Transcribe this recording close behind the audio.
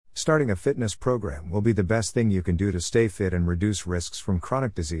Starting a fitness program will be the best thing you can do to stay fit and reduce risks from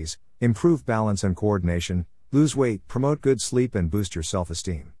chronic disease, improve balance and coordination, lose weight, promote good sleep, and boost your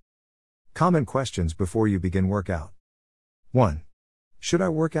self-esteem. Common questions before you begin workout. 1. Should I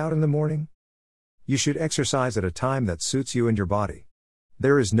work out in the morning? You should exercise at a time that suits you and your body.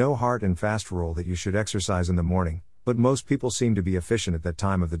 There is no hard and fast rule that you should exercise in the morning, but most people seem to be efficient at that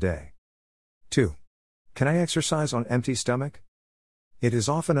time of the day. 2. Can I exercise on empty stomach? It is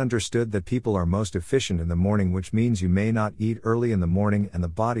often understood that people are most efficient in the morning, which means you may not eat early in the morning and the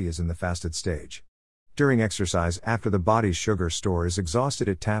body is in the fasted stage. During exercise, after the body's sugar store is exhausted,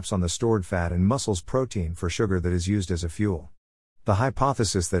 it taps on the stored fat and muscles protein for sugar that is used as a fuel. The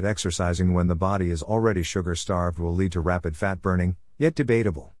hypothesis that exercising when the body is already sugar-starved will lead to rapid fat burning, yet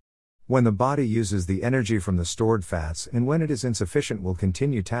debatable. When the body uses the energy from the stored fats and when it is insufficient, will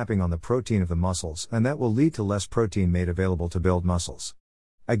continue tapping on the protein of the muscles, and that will lead to less protein made available to build muscles.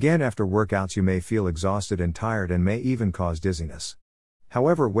 Again, after workouts you may feel exhausted and tired and may even cause dizziness.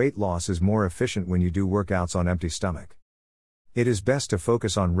 However, weight loss is more efficient when you do workouts on empty stomach. It is best to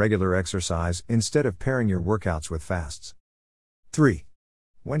focus on regular exercise instead of pairing your workouts with fasts. 3.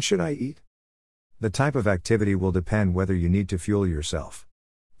 When should I eat? The type of activity will depend whether you need to fuel yourself.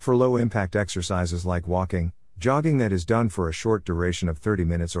 For low-impact exercises like walking, jogging that is done for a short duration of 30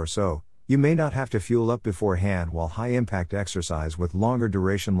 minutes or so, you may not have to fuel up beforehand, while high-impact exercise with longer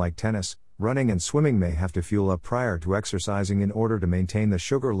duration like tennis, running and swimming may have to fuel up prior to exercising in order to maintain the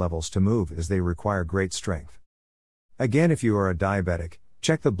sugar levels to move, as they require great strength. Again, if you are a diabetic,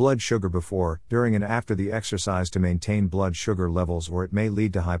 check the blood sugar before, during and after the exercise to maintain blood sugar levels, or it may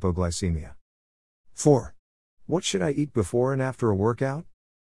lead to hypoglycemia. 4. What should I eat before and after a workout?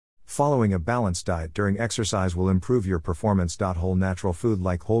 Following a balanced diet during exercise will improve your performance. Whole natural food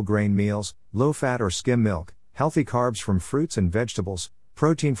like whole grain meals, low fat or skim milk, healthy carbs from fruits and vegetables,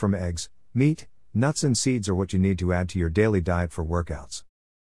 protein from eggs, meat, nuts and seeds are what you need to add to your daily diet for workouts.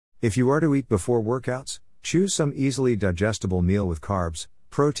 If you are to eat before workouts, choose some easily digestible meal with carbs,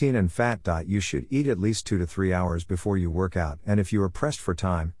 protein and fat. You should eat at least 2 to 3 hours before you work out, and if you are pressed for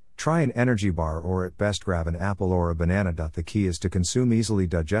time, try an energy bar or at best grab an apple or a banana. The key is to consume easily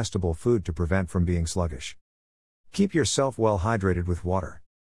digestible food to prevent from being sluggish. Keep yourself well hydrated with water.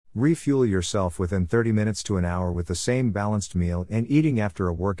 Refuel yourself within 30 minutes to an hour with the same balanced meal, and eating after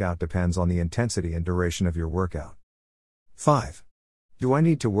a workout depends on the intensity and duration of your workout. 5. Do I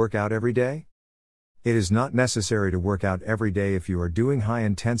need to work out every day? It is not necessary to work out every day if you are doing high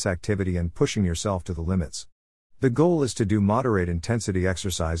intense activity and pushing yourself to the limits. The goal is to do moderate intensity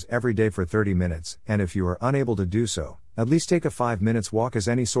exercise every day for 30 minutes, and if you are unable to do so, at least take a 5 minutes walk, as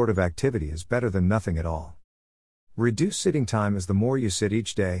any sort of activity is better than nothing at all. Reduce sitting time, as the more you sit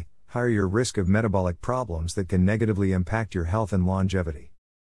each day, higher your risk of metabolic problems that can negatively impact your health and longevity.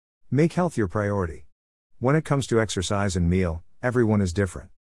 Make health your priority. When it comes to exercise and meal, everyone is different.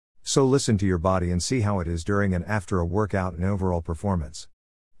 So listen to your body and see how it is during and after a workout and overall performance.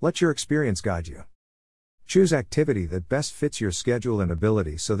 Let your experience guide you. Choose activity that best fits your schedule and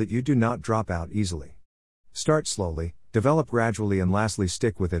ability so that you do not drop out easily. Start slowly, develop gradually, and lastly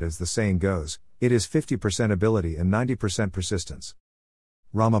stick with it. As the saying goes, it is 50% ability and 90% persistence.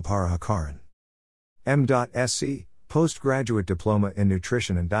 Ramaparaharan. M.Sc. Postgraduate Diploma in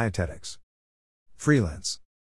Nutrition and Dietetics. Freelance.